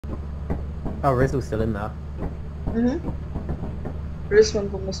Oh, Rizz was still in there. Rizz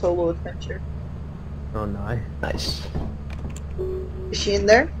went on a solo adventure. Oh no. Nice. Is she in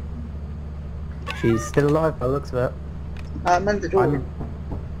there? She's still alive by the looks of it. I meant the door.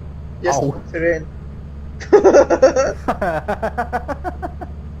 Just Oh. put her in.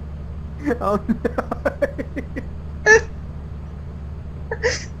 Oh no!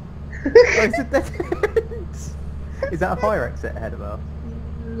 Oh, is it dead? Is that a fire exit ahead of her?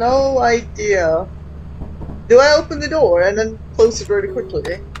 No idea. Do I open the door and then close it really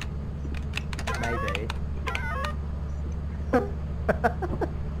quickly? Maybe.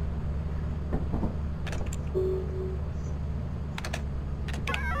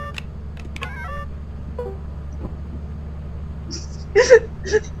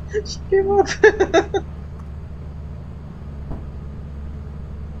 She came up.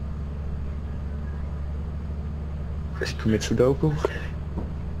 Let's commit Sudoku.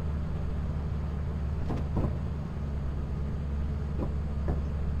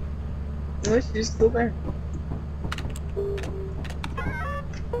 No, she's still there.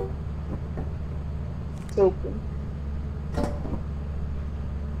 It's open.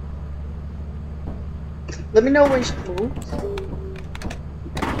 Let me know when she moves.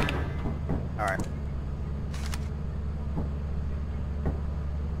 Alright.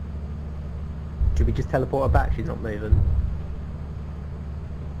 Should we just teleport her back? She's not moving.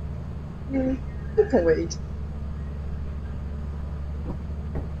 You can wait.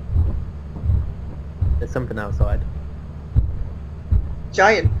 There's something outside.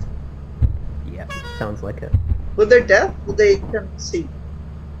 Giant. Yeah, sounds like it. Will they're deaf? Will they can see?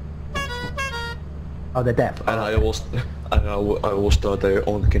 Oh, they're deaf. And I always thought they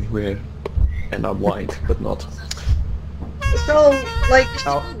only can hear and are blind, but not. So, like,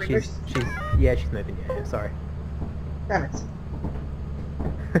 Oh, she's moving. Yeah, sorry. Damn it.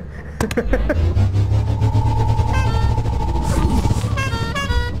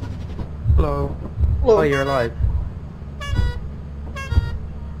 Hello. Hello. Oh, you're alive.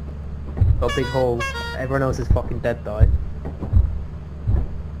 Got a big hole. Everyone else is fucking dead, though.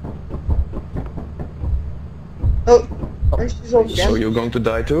 Oh, there she's off again. So you're going to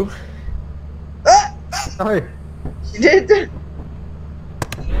die too? Ah! No. She did.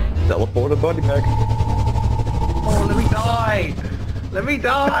 Teleport the body back. Oh, let me die! Let me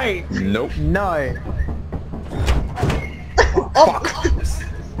die! Nope. No. Oh.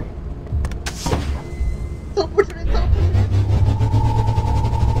 Teleport her in, teleport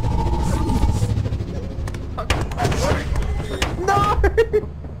her in. No!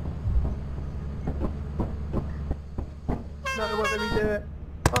 No, it won't let me do it.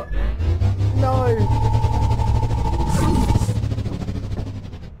 Oh. No!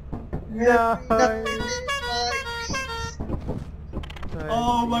 No!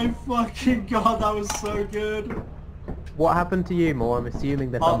 Oh my fucking god, that was so good! What happened to you, Mo? I'm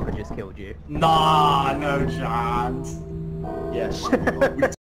assuming the thumper just killed you. Nah, no chance. Yes.